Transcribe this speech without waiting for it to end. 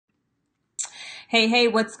Hey,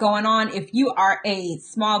 what's going on? If you are a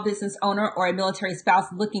small business owner or a military spouse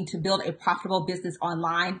looking to build a profitable business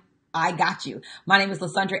online, I got you. My name is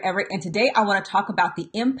Lysandra Everett, and today I want to talk about the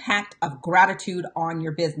impact of gratitude on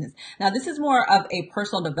your business. Now, this is more of a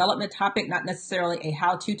personal development topic, not necessarily a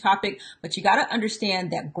how-to topic, but you got to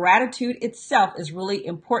understand that gratitude itself is really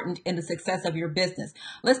important in the success of your business.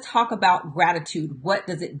 Let's talk about gratitude. What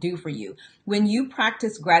does it do for you? When you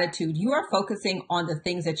practice gratitude, you are focusing on the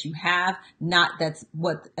things that you have, not that's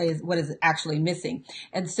what is actually missing.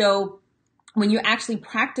 And so when you actually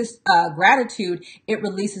practice gratitude, it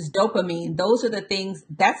releases dopamine. Those are the things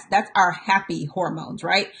that's our happy hormones,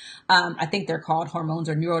 right? I think they're called hormones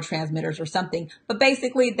or neurotransmitters or something, but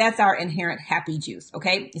basically that's our inherent happy juice.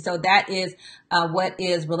 Okay. So that is what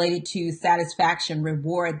is related to satisfaction,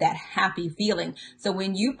 reward, that happy feeling. So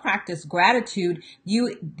when you practice gratitude,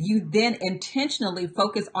 you then intentionally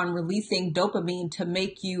focus on releasing dopamine to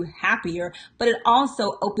make you happier, but it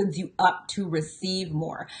also opens you up to receive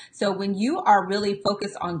more. So when you are really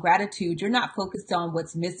focused on gratitude, you're not focused on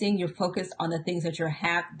what's missing. You're focused on the things that you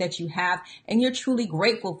have, and you're truly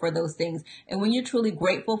grateful for those things. And when you're truly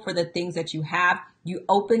grateful for the things that you have, you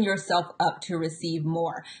open yourself up to receive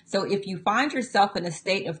more. So if you find yourself in a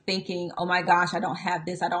state of thinking, oh my gosh, I don't have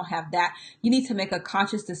this, I don't have that, you need to make a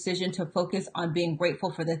conscious decision to focus on being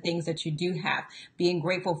grateful for the things that you do have, being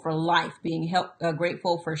grateful for life, being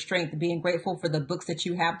grateful for strength, being grateful for the books that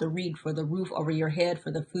you have to read, for the roof over your head,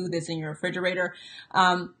 for the food that's in your refrigerator.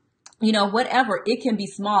 Whatever, it can be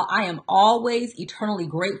small. I am always eternally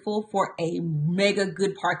grateful for a mega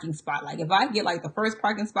good parking spot. Like if I get like the first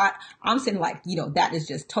parking spot, I'm saying like, that is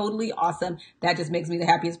just totally awesome. That just makes me the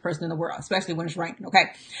happiest person in the world, especially when it's raining. Okay.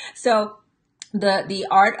 So the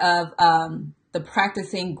art of, the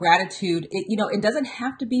practicing gratitude, it doesn't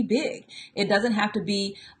have to be big. It doesn't have to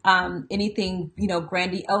be anything,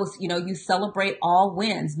 grandiose. You celebrate all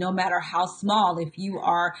wins, no matter how small. If you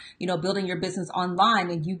are, building your business online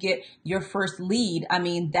and you get your first lead, I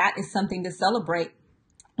mean, that is something to celebrate.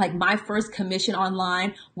 Like my first commission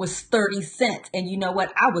online was 30 cents. And you know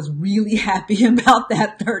what? I was really happy about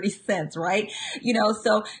that 30 cents, right?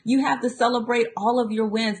 So you have to celebrate all of your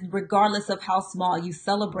wins, regardless of how small. You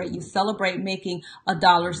celebrate making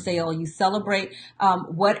 $1 sale. You celebrate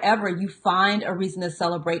whatever. You find a reason to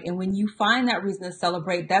celebrate. And when you find that reason to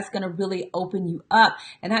celebrate, that's going to really open you up.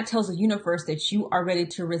 And that tells the universe that you are ready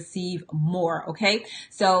to receive more. Okay.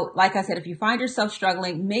 So like I said, if you find yourself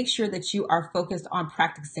struggling, make sure that you are focused on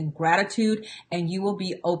practicing gratitude, and you will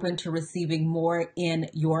be open to receiving more in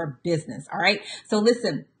your business. All right. So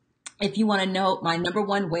listen, if you want to know my number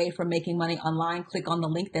one way for making money online, click on the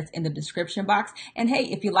link that's in the description box. And hey,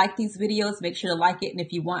 if you like these videos, make sure to like it. And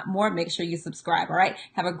if you want more, make sure you subscribe. All right.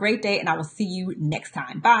 Have a great day, and I will see you next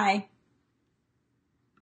time. Bye.